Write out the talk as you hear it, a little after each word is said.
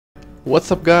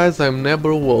What's up guys, I'm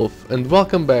Never Wolf and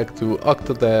welcome back to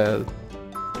Octodad.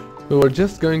 We were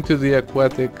just going to the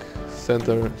aquatic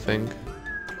center thing.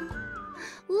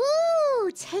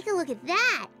 Ooh, take a look at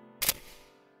that!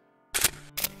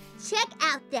 Check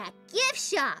out that gift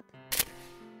shop!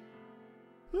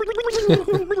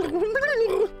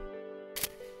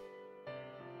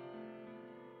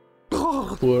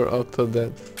 Poor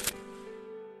Octodad.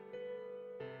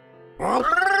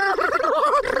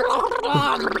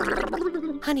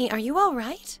 Honey, are you all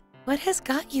right? What has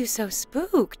got you so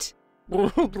spooked?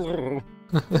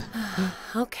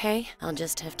 Okay, I'll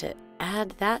just have to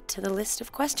add that to the list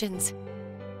of questions.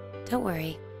 Don't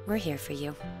worry, we're here for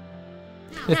you.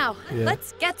 Now, Yeah.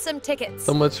 let's get some tickets.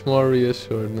 So much more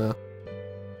reassured now.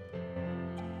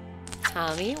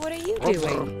 Tommy, what are you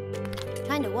doing?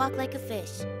 Trying to walk like a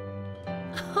fish.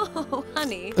 Oh,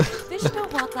 honey, fish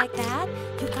don't walk like that.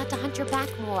 You've got to hunt your back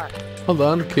more. Hold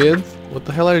on kids, what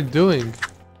the hell are you doing?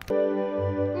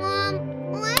 Mom,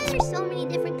 why are there so many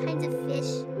different kinds of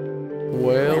fish?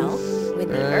 Whales when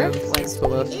the and Earth was-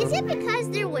 celestial. Is it because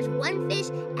there was one fish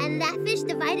and that fish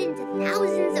divided into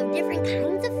thousands of different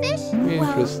kinds of fish?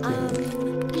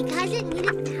 Interesting. Because it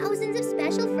needed thousands of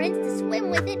special friends to swim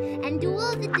with it and do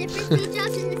all the different sea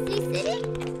jobs in the sea city?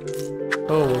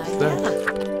 Oh, what's that? Yeah.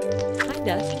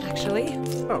 Kinda, actually.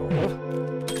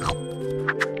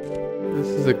 This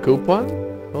is a coupon?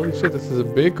 Holy shit, this is a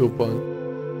big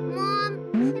coupon.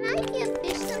 Mom, can I be a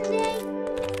fish someday?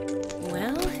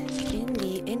 Well, in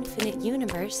the infinite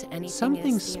universe, anything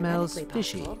Something is smells theoretically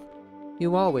fishy. possible.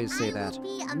 You always say that. I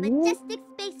will be a majestic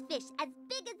space fish as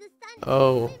big as the sun.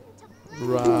 Oh,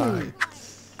 right.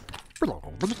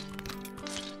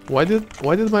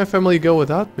 Why did my family go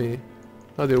without me?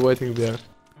 Oh, they're waiting there.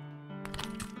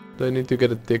 Do I need to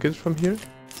get a ticket from here?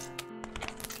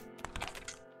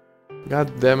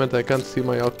 God damn it, I can't see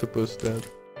my octopus then.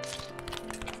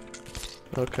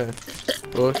 Okay.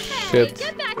 Oh shit.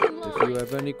 If you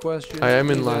have any questions, I am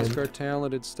in please line. ask our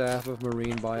talented staff of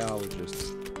marine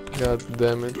biologists. God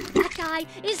damn it. That guy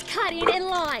is cutting in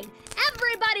line.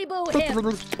 Everybody boo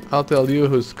him. I'll tell you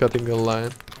who's cutting a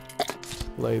line.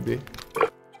 Lady.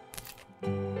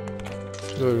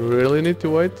 Do I really need to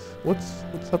wait? What's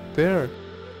up there?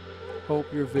 Hope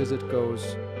your visit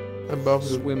goes Above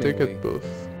the swimmingly. ticket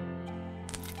booth.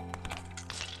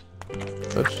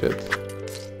 Oh shit.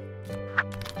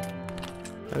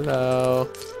 Hello.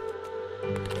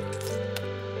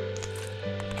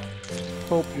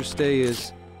 Hope your stay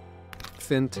is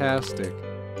fantastic.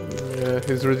 Yeah,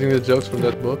 he's reading the jokes from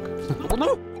that book.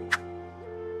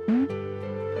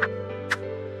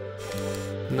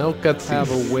 No cutscenes.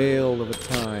 Have a whale of a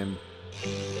time.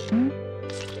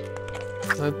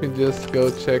 Let me just go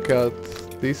check out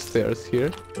these stairs here.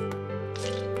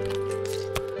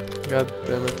 God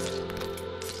damn it.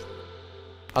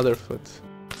 Other foot.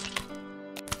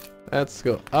 Let's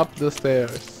go up the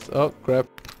stairs. Oh crap.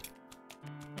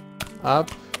 Up.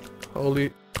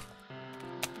 Holy.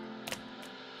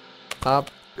 Up.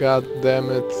 God damn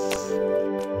it.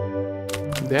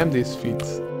 Damn these feet.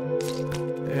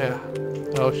 Yeah.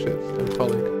 Oh shit. I'm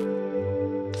falling.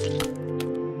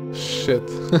 Shit.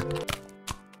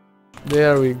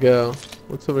 There we go.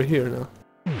 What's over here now?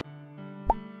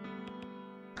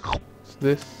 What's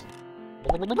this?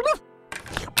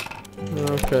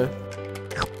 Okay.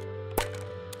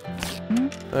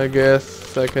 I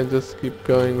guess I can just keep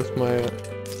going with my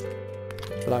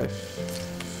life.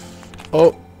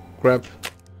 Oh, crap.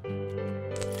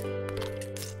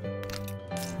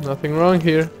 Nothing wrong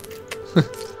here.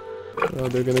 Oh,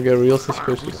 they're gonna get real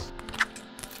suspicious.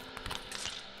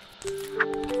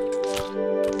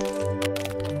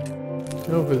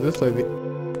 Oh, who's this lady?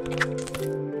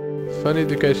 Fun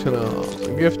educational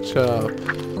gift shop.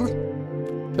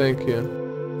 Thank you.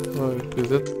 Oh,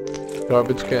 is it?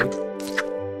 Garbage can.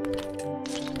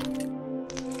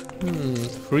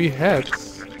 Free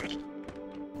hats.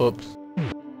 Oops.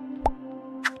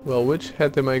 Well, which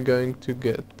hat am I going to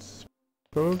get?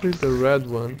 Probably the red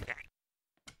one.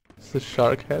 It's a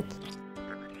shark hat.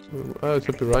 Oh, it's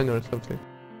a piranha or something.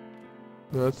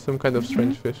 No, it's some kind of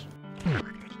strange fish.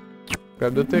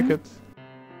 Grab the ticket.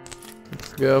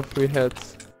 Let's go, free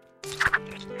hats.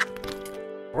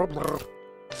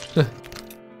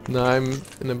 Now I'm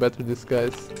in a better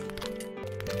disguise.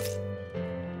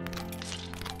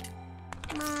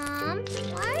 Mom,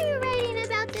 why are you writing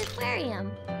about the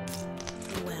aquarium?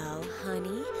 Well, honey,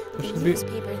 There the should be-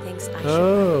 newspaper thinks I should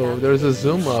Oh, write about there's a the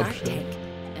zoom Shark option. Tank.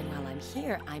 And while I'm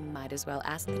here, I might as well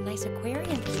ask the nice aquarium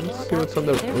people Let's see about what's on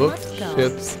the their book. mud Shit.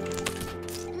 dogs.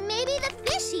 Maybe the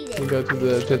fish eat We it. go to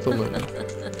the gentleman.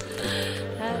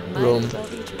 That might Room. as well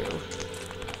be true.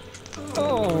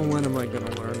 Oh, when am I I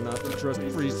gonna learn not to trust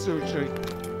free sushi?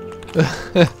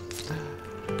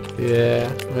 Yeah,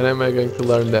 when am I going to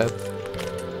learn that?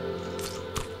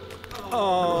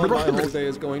 Oh, my whole day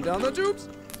is going down the tubes.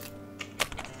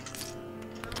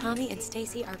 Tommy and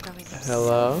Stacy are growing up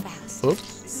Hello? so fast.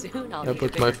 Oops. Soon I'll I be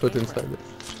put a my bigger foot favorite. inside it.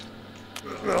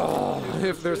 Oh,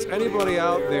 if there's anybody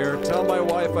out there, tell my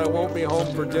wife I won't be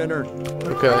home for dinner.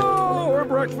 Okay. Oh, or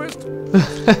breakfast.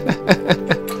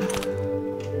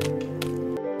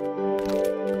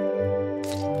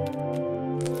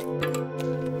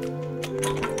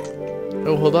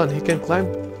 Oh, hold on. He can climb.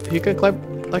 He can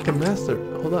climb like a master.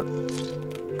 Hold on.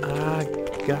 Ah,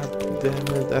 god damn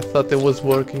it. I thought it was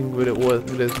working, but it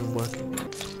isn't working.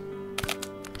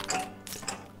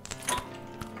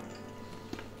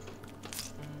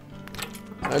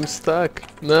 I'm stuck.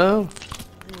 No.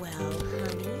 Well,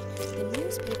 honey, the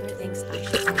newspaper thinks I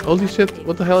should send Holy that shit. big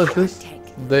What the hell is water this? tank.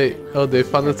 They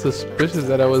found it suspicious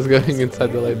that I was going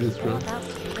inside the ladies' room. About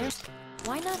gamers,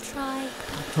 why not try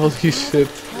Holy shit.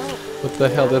 help? What the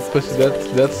hell? That's push.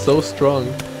 That's so strong.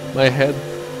 My head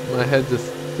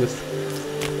just.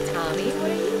 Tommy, what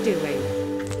are you doing?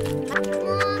 Mom,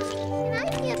 can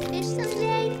I be a fish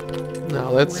someday? Now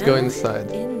let's go Well, inside.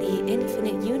 In the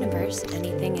infinite universe,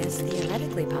 anything is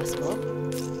theoretically possible.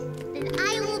 Then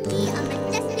I will be a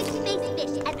majestic space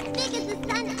fish as big as the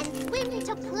sun and swim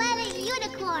to planet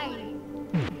unicorn.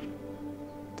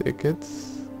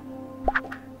 Tickets.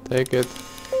 Take it.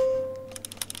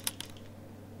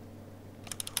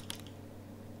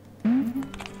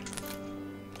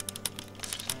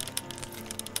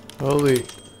 Holy.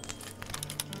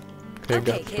 Okay, Okay,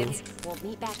 got through. kids, we'll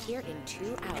meet back here in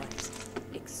 2 hours.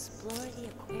 Explore the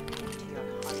aquarium to your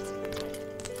heart's content.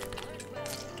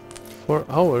 4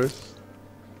 hours?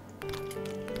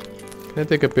 Can I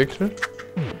take a picture?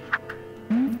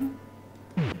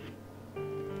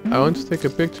 I want to take a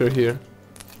picture here.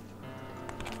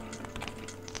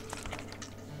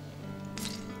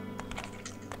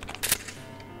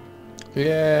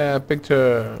 Yeah,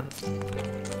 picture.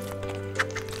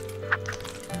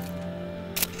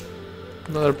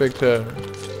 Another picture.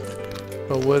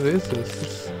 Oh, what is this?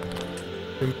 This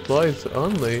employees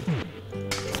only.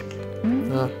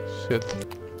 Ah, shit.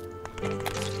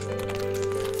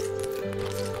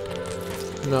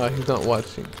 No, he's not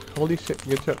watching. Holy shit,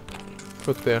 get your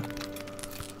foot there.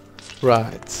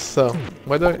 Right, so,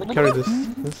 why do I carry this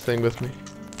thing with me?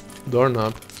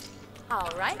 Doorknob. All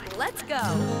right, let's go.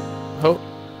 Oh,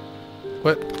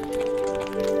 what?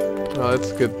 Oh,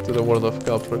 let's get to the world of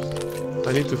Kelp first.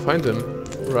 I need to find him.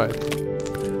 Right.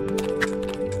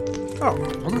 Oh,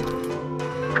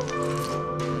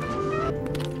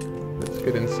 Let's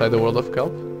get inside the world of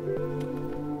Kelp.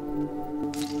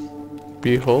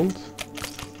 Behold.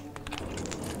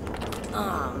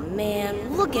 Aw,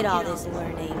 man, look at all this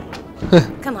learning.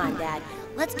 Come on, Dad.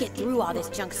 Let's get through all this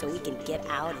junk so we can get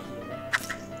out of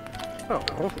here.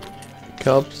 oh.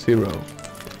 Kelp 0.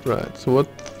 Right, so what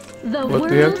The What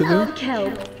do you have world to do? of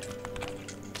kelp.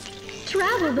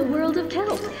 Travel the world of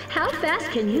kelp. How fast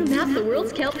can you map the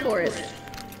world's kelp forest?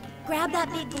 Grab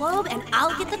that big globe and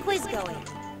I'll get the quiz going.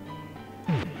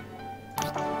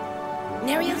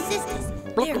 Nerio sisters,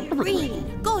 they're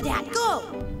green. Go, Dad, go!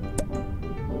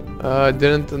 I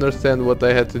didn't understand what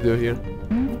I had to do here.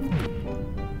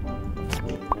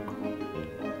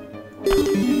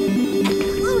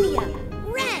 Eclonia,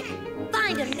 red.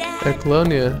 Find him, Dad.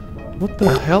 Eclonia. What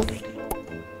the hell?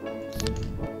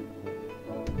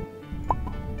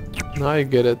 Now I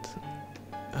get it.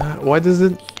 Why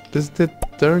doesn't it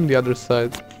turn the other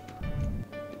side?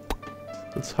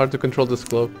 It's hard to control this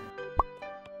globe.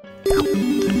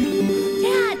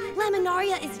 Dad,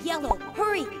 Laminaria is yellow.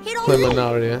 Hurry, hit all the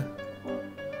Lemonaria.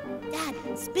 Dad,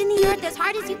 spin the earth as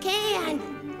hard as you can.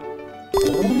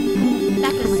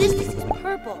 Bacchusistus is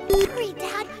purple. Hurry,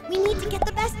 Dad, we need to get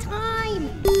the best time.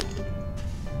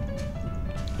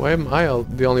 Why am I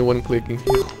the only one clicking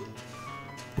here?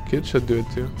 The kids should do it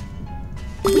too.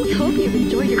 We hope you've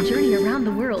enjoyed your journey around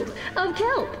the world of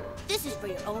kelp. This is for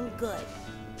your own good.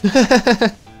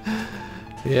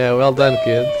 Yeah, well done,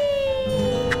 kid.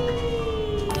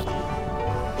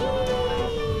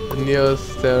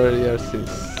 Neosteriasis.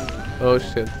 Oh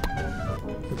shit.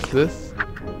 What's this?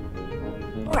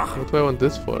 What do I want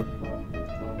this for?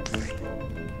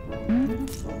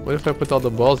 What if I put all the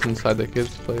balls inside the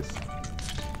kid's place?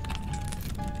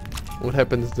 What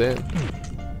happens then?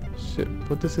 Shit,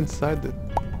 put this inside it.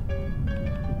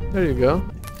 There you go.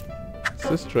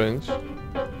 This is strange.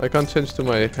 I can't change to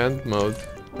my hand mode.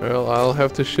 Well, I'll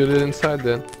have to shoot it inside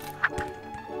then.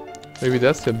 Maybe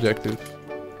that's the objective.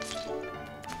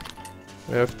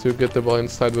 I have to get the ball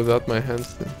inside without my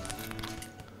hands then.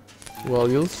 Well,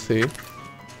 you'll see.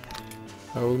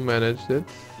 I will manage it.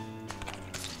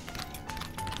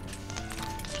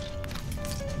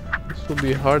 This will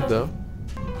be hard though.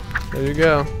 There you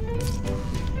go.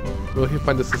 Will he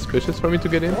find it suspicious for me to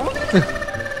get in?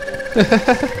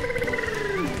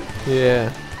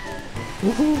 Yeah.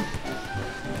 Woohoo!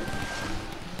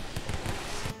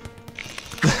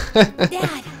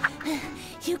 Dad,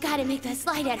 you gotta make the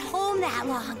slide at home that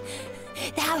long.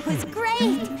 That was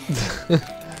great.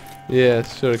 Yeah,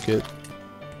 sure, kid.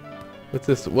 What's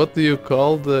this? What do you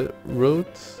call the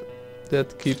route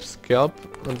that keeps kelp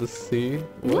on the sea?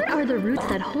 What are the roots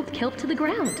that hold kelp to the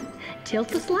ground? Tilt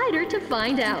the slider to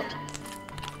find out.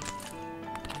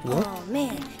 What? Oh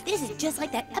man, this is just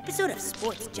like that episode of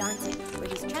Sports Johnson where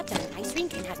he's trapped on an ice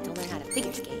rink and has to learn how to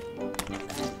figure skate.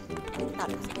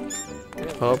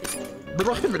 Hop.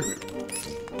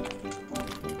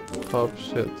 Hop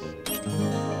shit.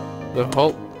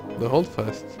 The hold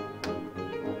fast.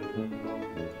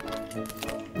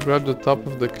 Grab the top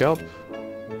of the kelp.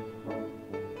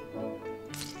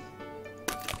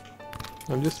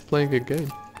 I'm just playing a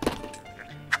game.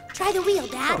 Try the wheel,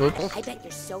 Dad. Oops. I bet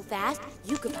you're so fast,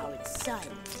 you could power the sun.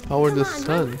 Power the Come on,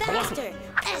 sun. run faster.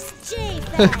 SJ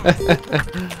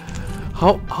fast.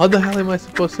 How the hell am I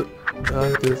supposed to?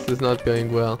 This is not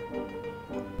going well.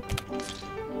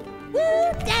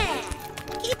 Woo, Dad.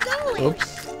 Keep going.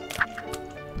 Oops.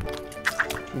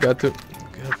 Got to.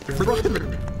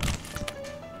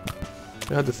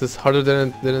 Yeah, this is harder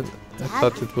than I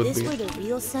thought it would if be. this were the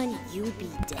real sun, you'd be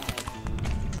dead.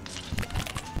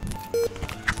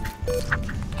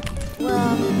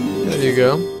 Well, There you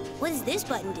go. what does this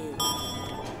button do?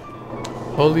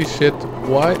 Holy shit!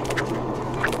 Why?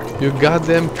 You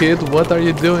goddamn kid! What are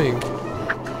you doing?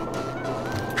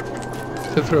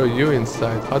 To throw you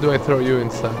inside. How do I throw you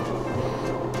inside?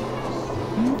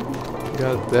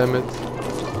 God damn it!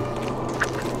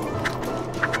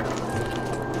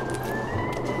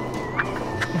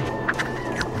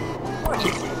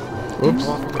 Oops.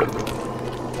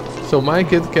 So my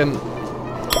kid can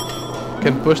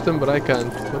push them, but I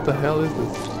can't. What the hell is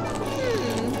this?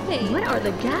 What are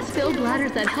the gas-filled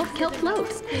ladders that help kelp float?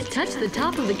 Touch the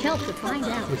top of the kelp to find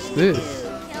out. What's this?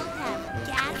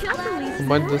 Kelp release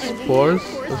Combine the spores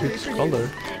spores and of each color.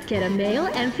 Get a male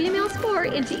and female spore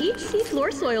into each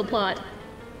seafloor soil plot.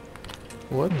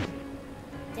 What?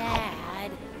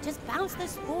 Dad, just bounce the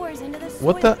spores into the soil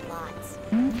What the- plots.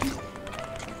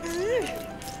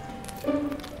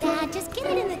 Dad, just get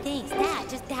it in the things. Dad,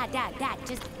 just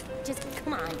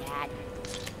come on, Dad.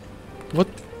 What?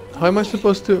 How am I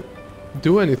supposed to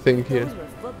do anything here? If those were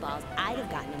footballs, I'd have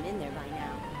gotten him in there by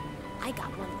now. I got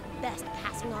one of the best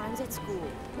passing arms at school.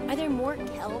 Are there more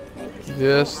kelp than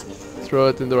Just throw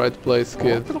it in the right place,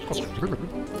 kid.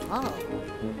 Oh,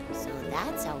 so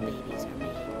that's how babies are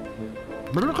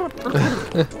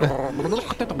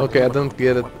made. Okay, I don't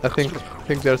get it. I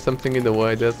think there's something in the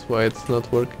way. That's why it's not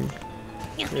working.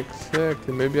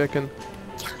 Exactly. Maybe I can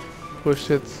push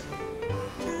it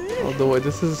all the way.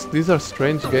 These are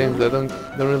strange games. I don't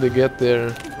really get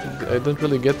there. I don't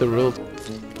really get the rules.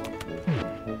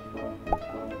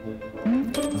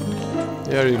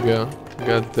 There you go.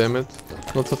 God damn it.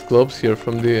 Lots of globes here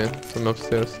from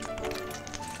upstairs.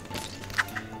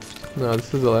 No,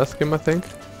 this is the last game, I think.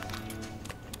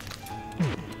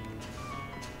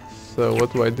 So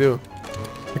what do I do?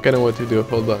 I kinda know what to do.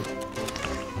 Hold on.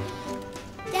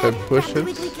 If I push Grab the it.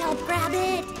 wiggly kelp, grab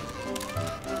it.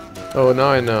 Oh, now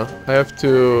I know. I have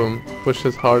to push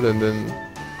it hard and then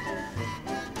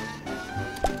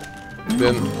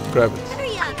grab it.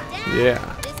 Hurry up, Dad. Yeah.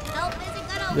 This kelp isn't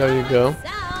gonna There you lower go. itself.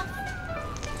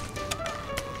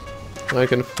 I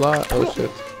can fly. Oh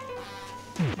shit.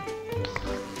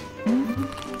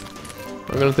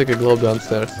 I'm gonna take a globe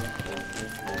downstairs.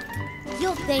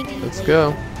 You'll thank me Let's later.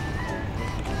 go.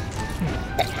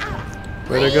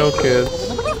 Way to go, kids.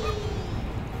 Don't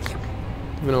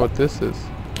even know what this is.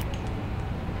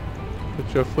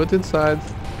 Put your foot inside.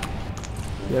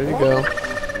 There you go.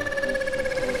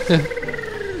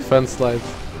 Fun slides.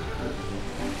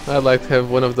 I'd like to have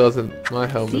one of those in my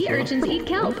home as Sea well. urchins eat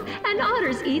kelp, and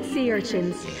otters eat sea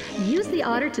urchins. Use the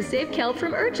otter to save kelp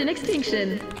from urchin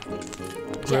extinction.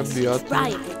 Grab Just the otter. try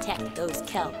and protect those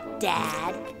kelp,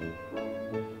 Dad.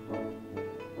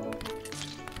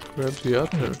 Grab the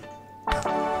otter.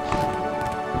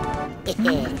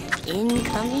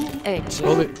 Incoming urchin.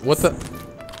 Holy, what the?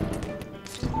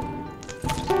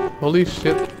 Holy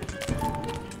shit.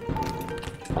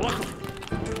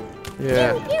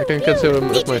 Yeah, I can catch it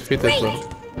with my feet as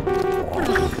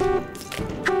well.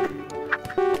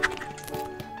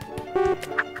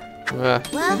 Ah,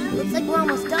 Well, looks like we're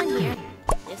almost done here.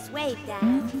 This way. way,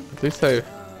 Dad. At least I...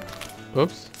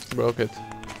 Oops, broke it.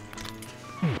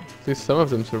 At least some of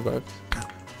them survived.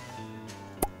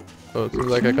 Oh, it seems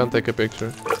like I can't take a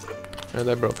picture. And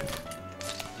I broke it.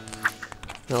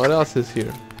 Now what else is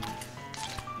here?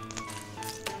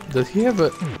 Does he have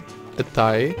a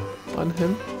tie on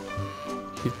him?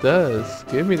 He does.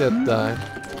 Give me that tie.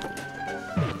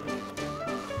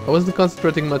 I wasn't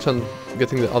concentrating much on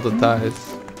getting the other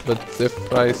ties, but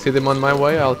if I see them on my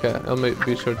way, I'll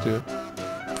be sure to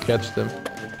catch them,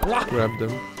 grab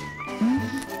them.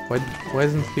 Why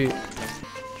isn't he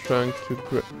trying to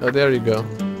grab? Oh, there you go.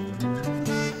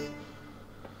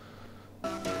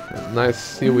 A nice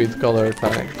seaweed color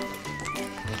tie.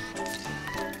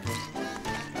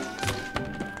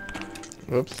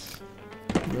 Oops.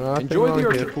 Nothing Enjoy the wrong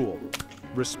urchin here. pool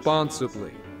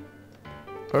responsibly.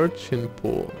 Urchin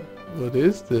pool. What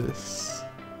is this?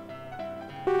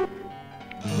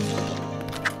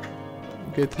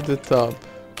 Get to the top.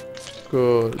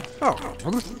 Good. Oh,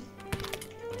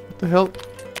 What the hell?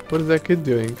 What is that kid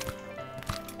doing?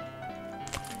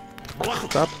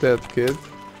 Stop that kid.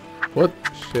 What?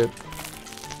 Shit.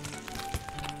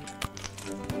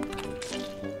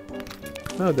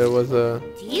 Oh, there was a...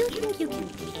 Do you think you can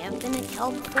camp in a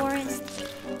kelp forest?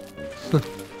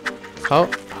 How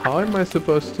am I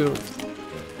supposed to...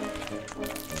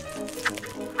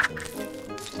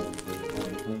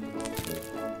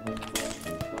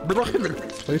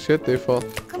 Holy shit, they fall.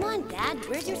 Come on, Dad.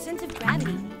 Where's your sense of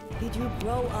gravity? Did you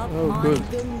grow up Oh, on good.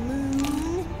 the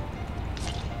moon?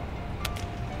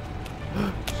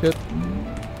 Shit.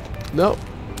 No.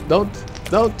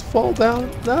 Don't fall down.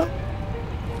 No.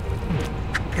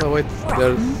 Oh wait,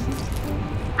 there's...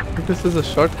 I think this is a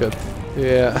shortcut.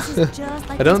 Yeah. Just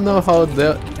like I don't know how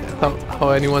the how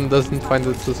anyone doesn't find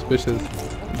it suspicious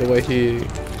the way he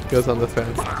goes on the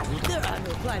fence. There are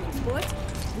no climbing sports.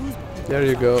 There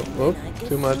you go. Oh, I guess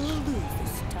too much. you'll lose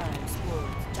this time, Swole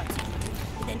Tuxedo.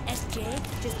 But then SJ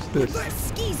just This. burst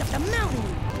skis up the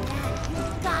mountain.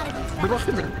 Dad, you gotta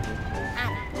be fast.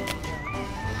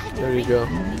 There you go.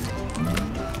 Dad,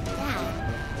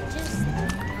 just,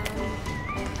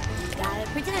 Gotta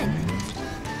pretend.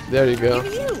 There you go.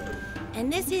 You're you.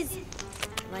 And this is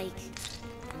like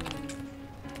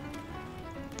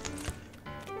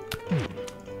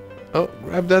Oh,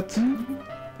 grab that.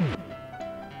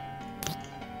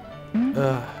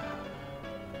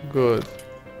 Good.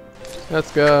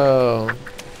 Let's go.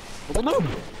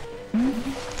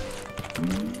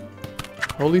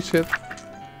 Holy shit.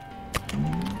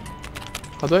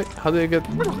 How do I get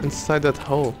inside that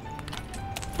hole?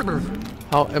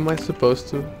 How am I supposed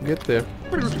to get there?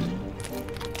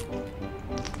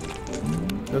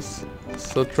 That's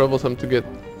so troublesome to get.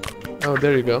 Oh,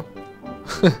 there you go.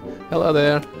 Hello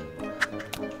there.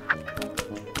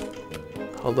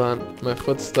 Hold on, my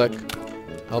foot's stuck.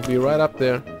 I'll be right up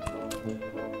there.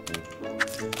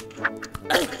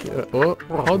 Yeah, oh,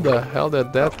 how the hell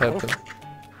did that happen?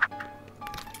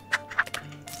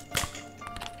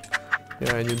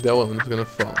 Yeah, I knew that one was gonna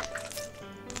fall.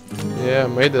 Yeah,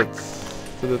 made it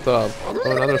to the top.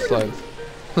 Oh, another slide.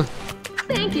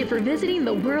 Thank you for visiting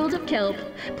the world of kelp.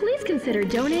 Please consider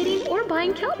donating or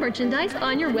buying kelp merchandise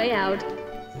on your way out.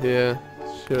 Yeah,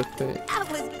 sure thing. that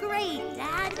was great,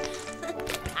 Dad.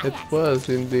 It was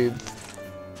indeed.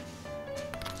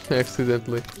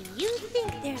 Accidentally. Do you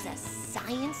think there's a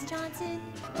Science Johnson?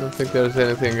 I don't think there's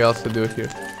anything else to do here.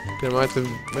 There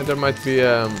might be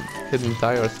a hidden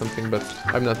tie or something, but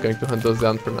I'm not going to hunt those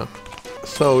down for now.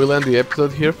 So we'll end the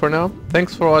episode here for now.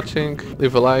 Thanks for watching.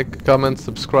 Leave a like, comment,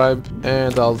 subscribe,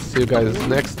 and I'll see you guys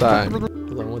next time.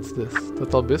 Hold on, what's this?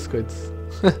 Total biscuits.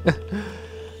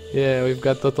 Yeah, we've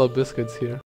got total biscuits here.